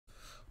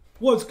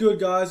What's good,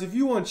 guys? If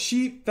you want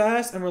cheap,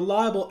 fast, and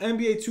reliable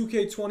NBA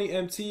 2K20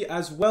 MT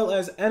as well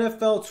as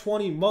NFL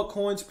 20 MUT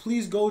coins,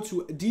 please go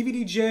to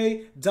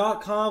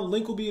dvdj.com.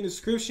 Link will be in the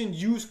description.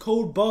 Use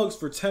code Bugz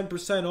for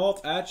 10% off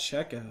at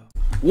checkout.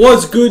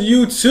 What's good,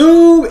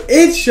 YouTube?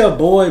 It's your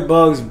boy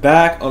Bugz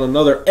back on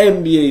another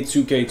NBA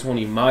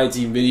 2K20 My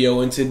Team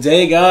video. And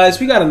today, guys,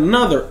 we got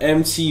another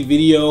MT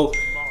video.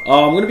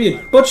 Going to be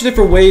a bunch of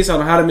different ways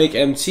on how to make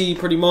MT,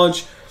 pretty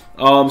much.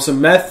 Some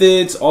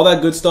methods, all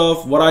that good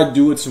stuff, what I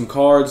do with some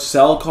cards,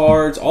 sell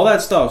cards, all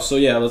that stuff. So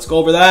yeah, let's go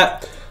over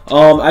that.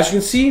 As you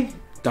can see,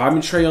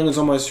 Diamond Trae Young is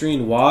on my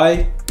screen.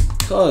 Why?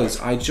 Because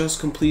I just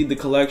completed the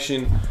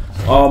collection.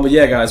 But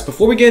yeah, guys,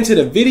 before we get into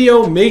the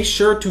video, make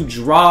sure to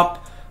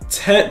drop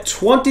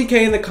 20K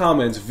in the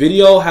comments.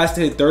 Video has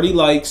to hit 30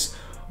 likes.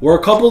 We're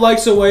a couple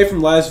likes away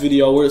from last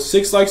video. We're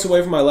 6 likes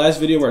away from my last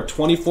video. We're at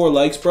 24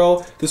 likes,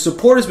 bro. The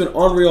support has been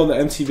unreal in the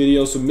MT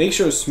video, so make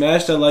sure to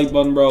smash that like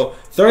button, bro.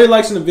 30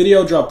 likes in the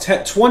video. Drop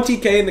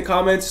 20K in the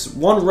comments.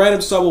 One random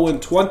sub will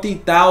win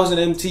 20,000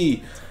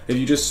 MT. If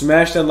you just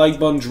smash that like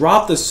button,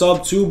 drop the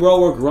sub too,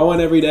 bro. We're growing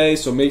every day,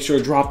 so make sure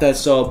to drop that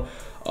sub.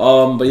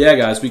 But yeah,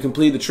 guys, we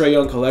completed the Trae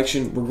Young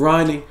collection. We're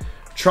grinding,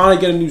 trying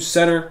to get a new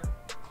center.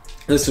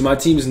 Listen, my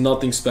team is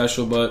nothing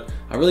special, but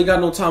I really got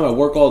no time. I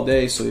work all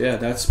day, so yeah,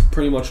 that's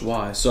pretty much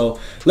why. So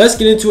let's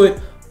get into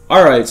it.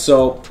 All right,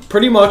 so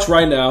pretty much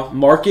right now,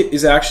 market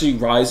is actually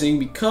rising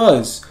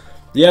because,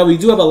 yeah, we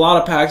do have a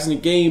lot of packs in the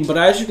game, but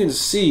as you can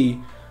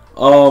see,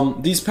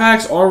 these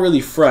packs aren't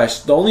really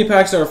fresh. The only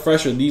packs that are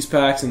fresh are these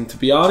packs, and to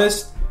be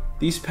honest,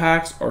 these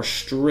packs are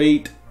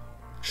straight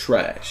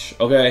trash,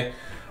 okay?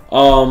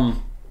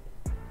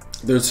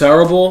 They're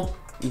terrible.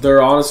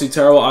 They're honestly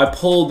terrible. I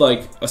pulled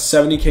like a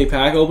 70K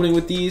pack opening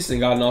with these and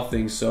got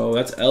nothing, so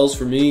that's L's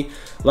for me.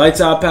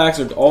 Lights out packs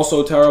are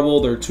also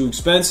terrible. They're too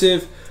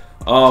expensive.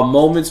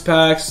 Moments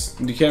packs,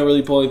 you can't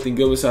really pull anything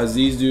good besides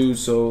these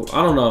dudes, so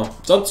I don't know.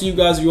 It's up to you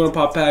guys if you want to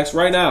pop packs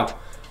right now.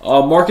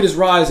 Market is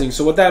rising,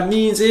 so what that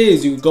means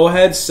is you can go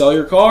ahead, sell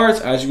your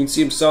cards. As you can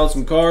see, I'm selling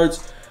some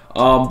cards.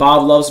 Bob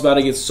Love's about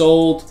to get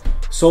sold,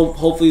 so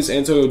hopefully this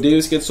Antonio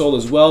Davis gets sold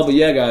as well. But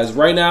yeah, guys,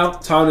 right now,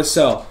 time to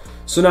sell.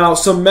 So now,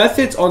 some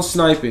methods on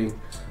sniping.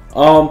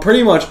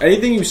 Pretty much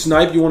anything you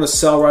snipe, you want to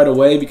sell right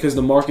away because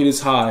the market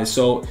is high.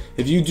 So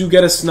if you do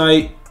get a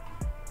snipe,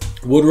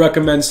 would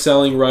recommend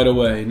selling right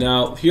away.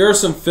 Now, here are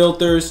some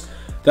filters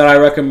that I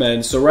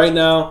recommend. So right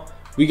now,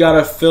 we got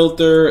a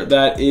filter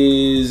that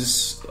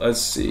is, let's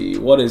see,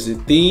 what is it?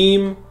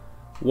 Theme.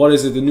 What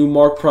is it? The new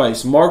mark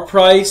price. Mark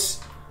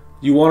price,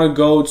 you want to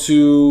go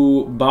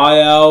to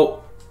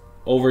buyout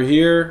over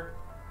here.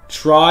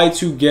 Try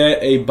to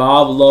get a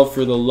Bob Love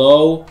for the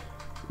low.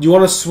 You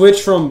want to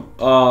switch from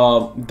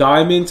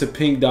diamond to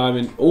pink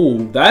diamond. Oh,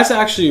 that's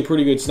actually a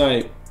pretty good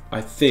snipe, I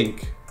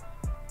think.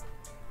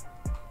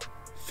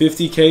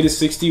 50K to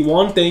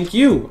 61, thank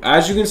you.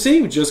 As you can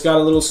see, we just got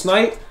a little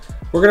snipe.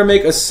 We're going to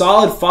make a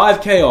solid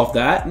 5K off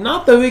that.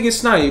 Not the biggest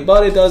snipe,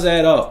 but it does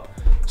add up.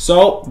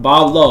 So,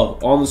 Bob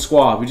Love on the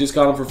squad. We just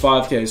got him for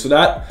 5K. So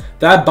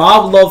that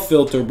Bob Love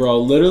filter,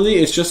 bro, literally,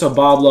 it's just a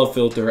Bob Love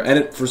filter. And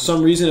it, for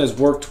some reason, has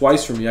worked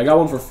twice for me. I got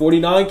one for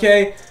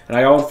 49K, and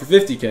I got one for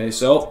 50K.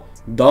 So,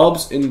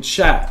 dubs in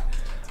chat.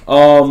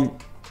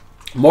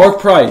 Mark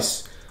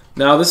price.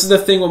 Now, this is the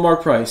thing with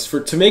Mark price.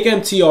 To make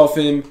MT off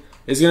him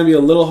is going to be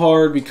a little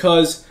hard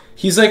because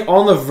he's like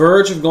on the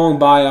verge of going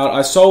buyout.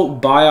 I saw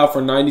buyout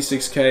for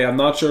 96K. I'm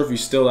not sure if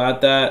he's still at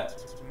that.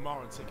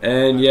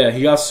 And yeah,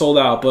 he got sold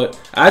out. But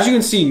as you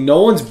can see,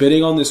 no one's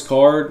bidding on this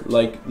card.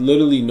 Like,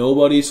 literally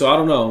nobody. So, I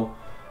don't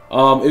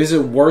know. Is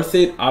it worth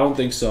it? I don't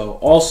think so.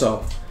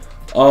 Also,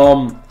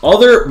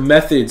 other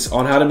methods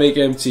on how to make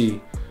MT.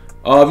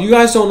 If you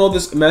guys don't know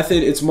this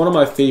method, it's one of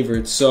my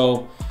favorites.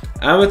 So,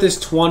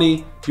 Amethyst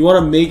 20, you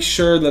want to make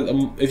sure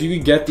that if you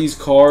could get these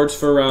cards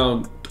for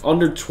around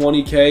under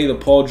 20K, the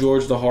Paul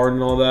George, the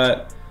Harden, all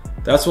that,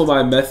 that's what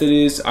my method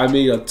is. I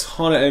made a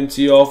ton of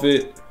MT off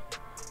it.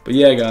 But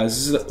yeah,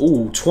 guys, this is,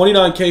 ooh,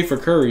 29K for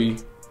Curry.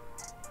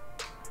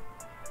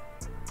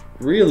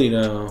 Really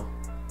now?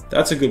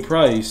 That's a good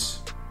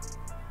price.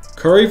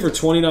 Curry for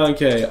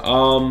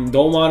 29K.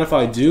 Don't mind if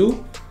I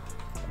do.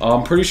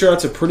 I'm pretty sure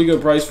that's a pretty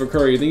good price for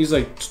Curry. I think he's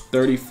like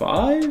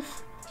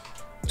 35?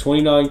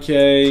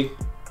 29K.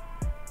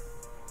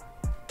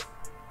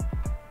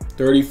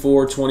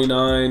 34,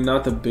 29.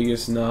 Not the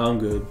biggest. Nah, I'm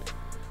good.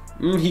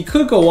 He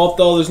could go up,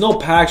 though. There's no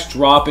packs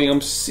dropping.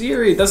 I'm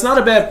serious. That's not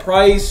a bad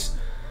price.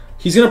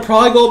 He's going to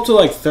probably go up to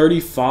like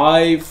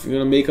 35. You're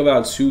going to make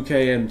about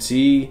 2K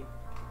MT.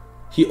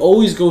 He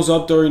always goes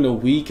up during the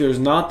week. There's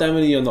not that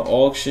many on the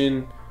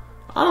auction.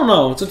 I don't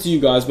know. It's up to you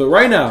guys. But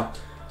right now,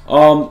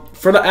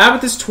 for the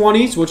Amethyst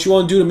 20s, what you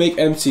want to do to make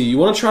MT, you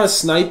want to try to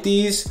snipe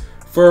these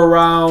for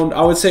around,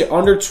 I would say,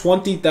 under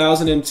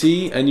 20,000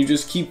 MT, and you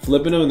just keep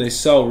flipping them and they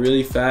sell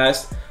really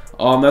fast.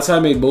 That's how I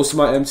made most of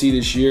my MT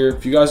this year.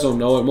 If you guys don't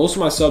know it, most of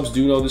my subs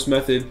do know this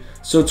method.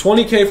 So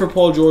 20K for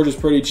Paul George is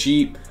pretty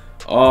cheap.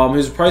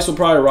 His price will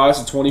probably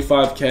rise to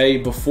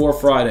 25K before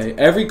Friday.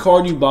 Every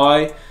card you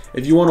buy,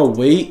 if you want to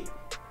wait,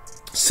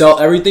 sell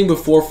everything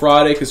before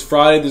Friday, because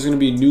Friday there's going to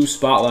be a new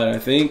spotlight, I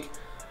think.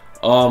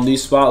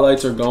 These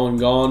spotlights are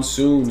gone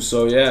soon.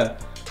 So, yeah.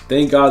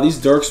 Thank God. These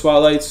Dirk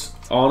spotlights,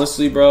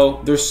 honestly,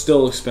 bro, they're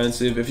still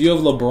expensive. If you have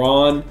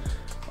LeBron,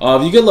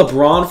 if you get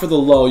LeBron for the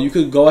low, you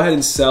could go ahead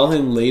and sell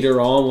him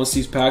later on once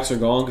these packs are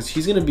gone, because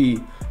he's going to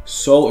be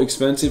so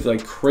expensive,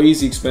 like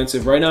crazy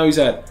expensive. Right now he's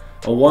at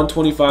a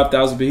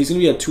 125,000 bid. He's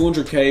going to be at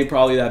 200K,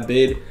 probably that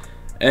bid.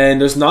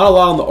 And there's not a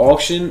lot on the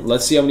auction.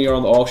 Let's see how many are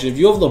on the auction. If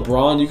you have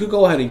LeBron, you could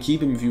go ahead and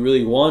keep him if you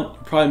really want.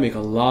 You'll probably make a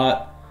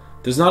lot.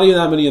 There's not even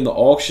that many in the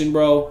auction,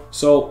 bro.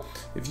 So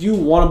if you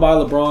want to buy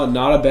LeBron,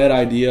 not a bad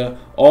idea.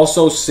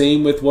 Also,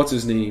 same with what's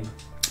his name?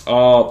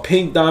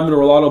 Pink Diamond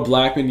Rolando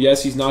Blackman.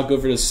 Yes, he's not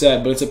good for the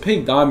set, but it's a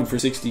pink diamond for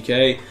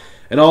 60K.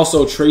 And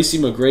also Tracy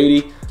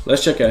McGrady.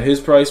 Let's check out his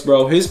price,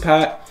 bro. His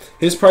price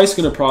is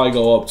going to probably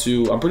go up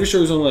too. I'm pretty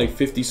sure it's only like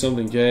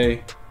 50-something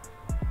K.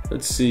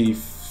 Let's see.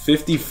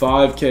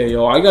 55K.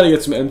 Yo, I got to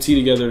get some MT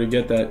together to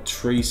get that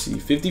Tracy.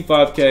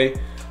 55K.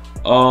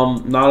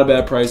 Not a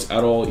bad price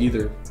at all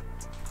either.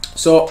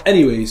 So,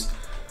 anyways.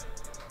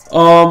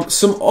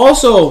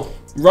 Also,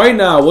 right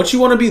now, what you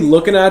want to be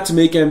looking at to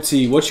make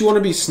MT, what you want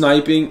to be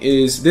sniping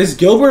is this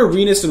Gilbert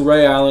Arenas and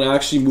Ray Allen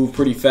actually move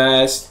pretty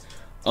fast.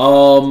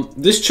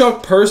 This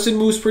Chuck Person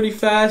moves pretty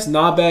fast.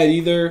 Not bad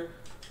either.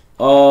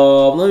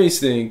 Let me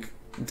think.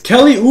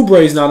 Kelly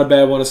Oubre is not a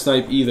bad one to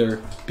snipe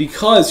either,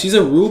 because he's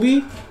a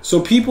Ruby,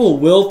 so people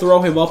will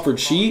throw him up for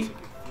cheap.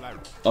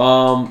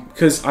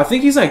 Because I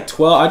think he's like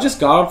 12. I just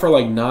got him for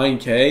like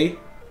 9K.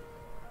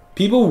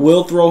 People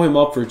will throw him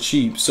up for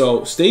cheap,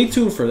 so stay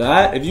tuned for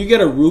that. If you get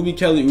a Ruby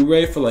Kelly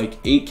Oubre for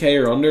like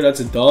 8K or under,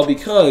 that's a dub,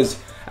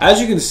 because as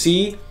you can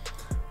see,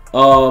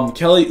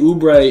 Kelly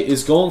Oubre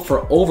is going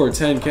for over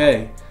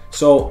 10K.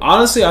 So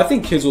honestly, I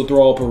think kids will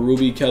throw up a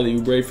Ruby Kelly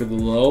Oubre for the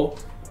low.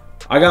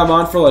 I got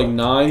mine for like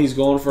 9. He's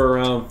going for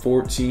around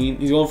 14.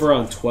 He's going for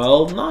around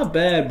 12. Not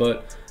bad,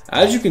 but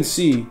as you can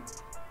see,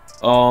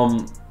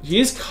 he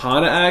is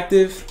kind of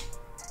active.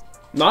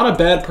 Not a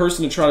bad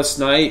person to try to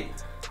snipe.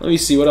 Let me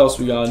see what else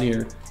we got in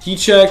here. Heat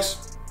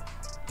checks.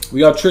 We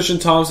got Tristan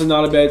Thompson,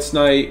 not a bad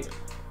snipe.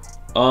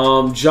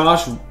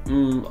 Josh, I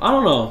don't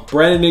know.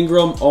 Brandon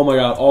Ingram. Oh my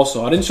God.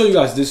 Also, I didn't show you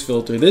guys this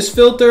filter. This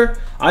filter,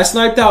 I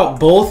sniped out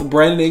both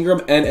Brandon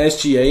Ingram and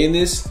SGA in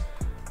this.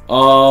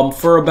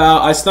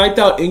 I sniped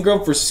out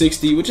Ingram for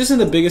 60, which isn't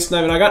the biggest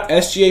snipe, and I got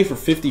SGA for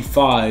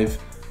 55.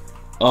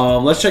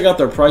 Let's check out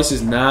their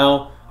prices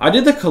now. I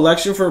did the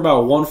collection for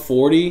about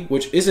 140,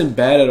 which isn't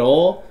bad at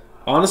all.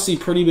 Honestly,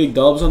 pretty big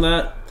dubs on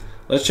that.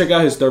 Let's check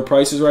out their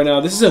prices right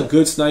now. This is a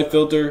good snipe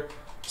filter.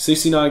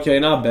 69K,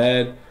 not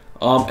bad.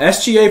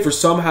 SGA for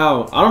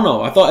somehow, I don't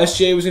know. I thought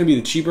SGA was going to be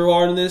the cheaper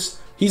card in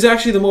this. He's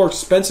actually the more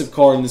expensive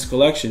card in this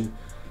collection.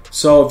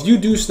 So if you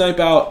do snipe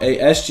out a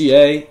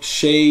SGA,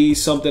 Shea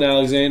something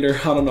Alexander,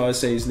 I don't know how to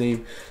say his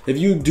name. If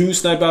you do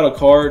snipe out a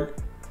card,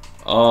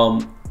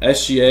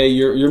 SGA,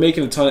 you're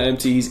making a ton of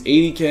MT. He's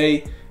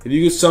 80K. If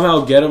you could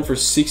somehow get him for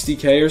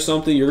 60K or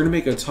something, you're going to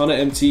make a ton of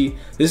MT.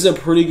 This is a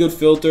pretty good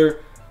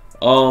filter.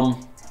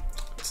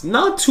 It's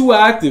not too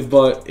active,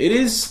 but it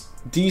is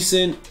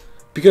decent,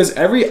 because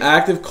every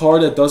active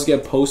card that does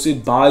get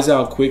posted buys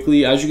out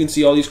quickly. As you can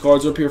see, all these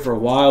cards are up here for a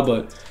while,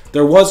 but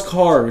there was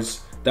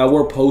cards that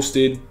were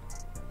posted.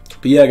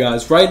 But yeah,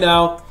 guys, right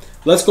now,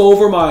 let's go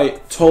over my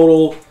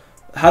total,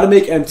 how to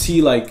make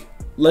MT. Like,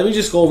 let me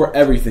just go over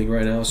everything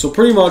right now. So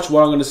pretty much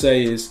what I'm going to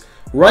say is,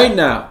 right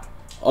now,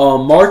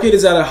 market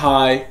is at a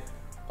high,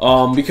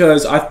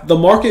 because the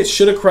market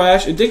should have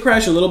crashed. It did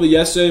crash a little bit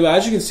yesterday, but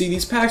as you can see,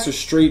 these packs are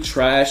straight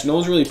trash. No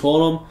one's really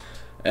pulling them.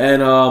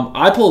 And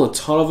I pulled a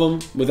ton of them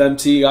with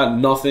MT, got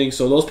nothing.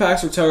 So those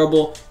packs are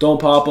terrible.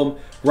 Don't pop them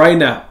right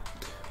now.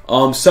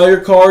 Sell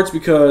your cards,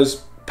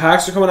 because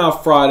packs are coming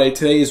out Friday.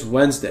 Today is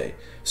Wednesday.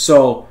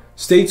 So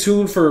stay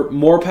tuned for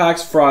more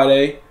packs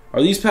Friday.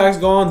 Are these packs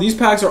gone? These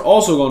packs are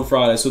also gone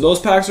Friday. So those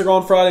packs are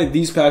gone Friday.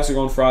 These packs are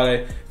gone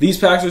Friday. These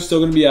packs are still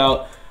going to be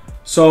out.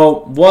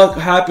 So what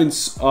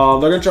happens? They're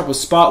going to drop a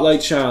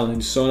spotlight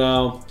challenge. So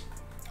now,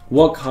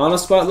 what kind of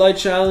spotlight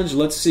challenge?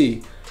 Let's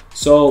see.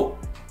 So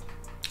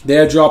they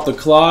have dropped a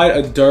Clyde,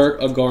 a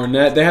Dirk, a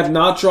Garnett. They have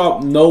not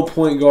dropped no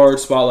point guard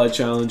spotlight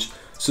challenge.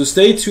 So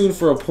stay tuned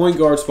for a point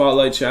guard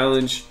spotlight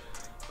challenge.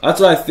 That's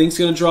what I think is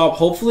going to drop.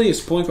 Hopefully, his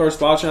point guard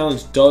spot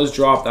challenge does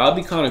drop. That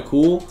would be kind of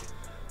cool.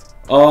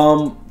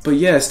 But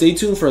yeah, stay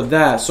tuned for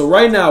that. So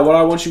right now, what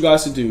I want you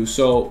guys to do,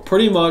 so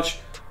pretty much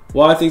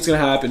what I think is going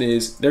to happen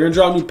is they're going to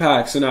drop new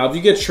packs. So now, if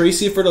you get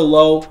Tracy for the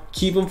low,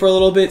 keep him for a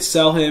little bit,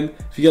 sell him.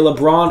 If you get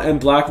LeBron and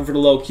Blackman for the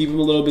low, keep him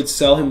a little bit,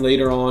 sell him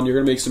later on. You're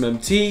going to make some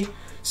MT.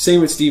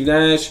 Same with Steve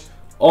Nash.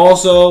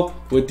 Also,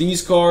 with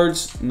these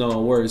cards,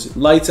 no, where is it?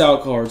 Lights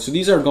out cards. So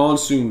these are gone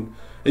soon.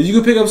 If you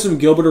could pick up some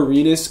Gilbert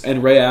Arenas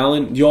and Ray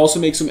Allen, you also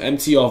make some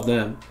MT off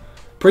them.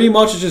 Pretty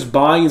much it's just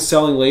buying and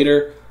selling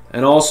later.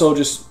 And also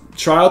just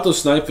try out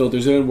those snipe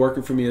filters. They've been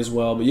working for me as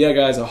well. But yeah,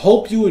 guys, I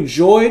hope you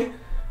enjoyed.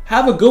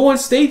 Have a good one.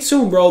 Stay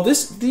tuned, bro.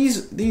 What's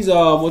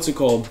it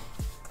called?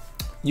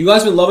 You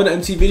guys been loving the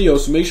MT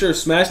videos, so make sure to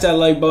smash that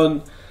like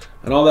button.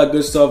 and all that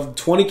good stuff.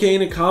 20K in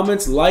the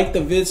comments. Like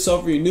the vid,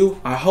 sub if you're new.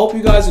 I hope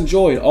you guys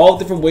enjoyed all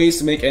the different ways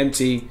to make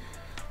MT.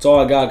 That's all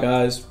I got,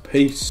 guys.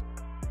 Peace.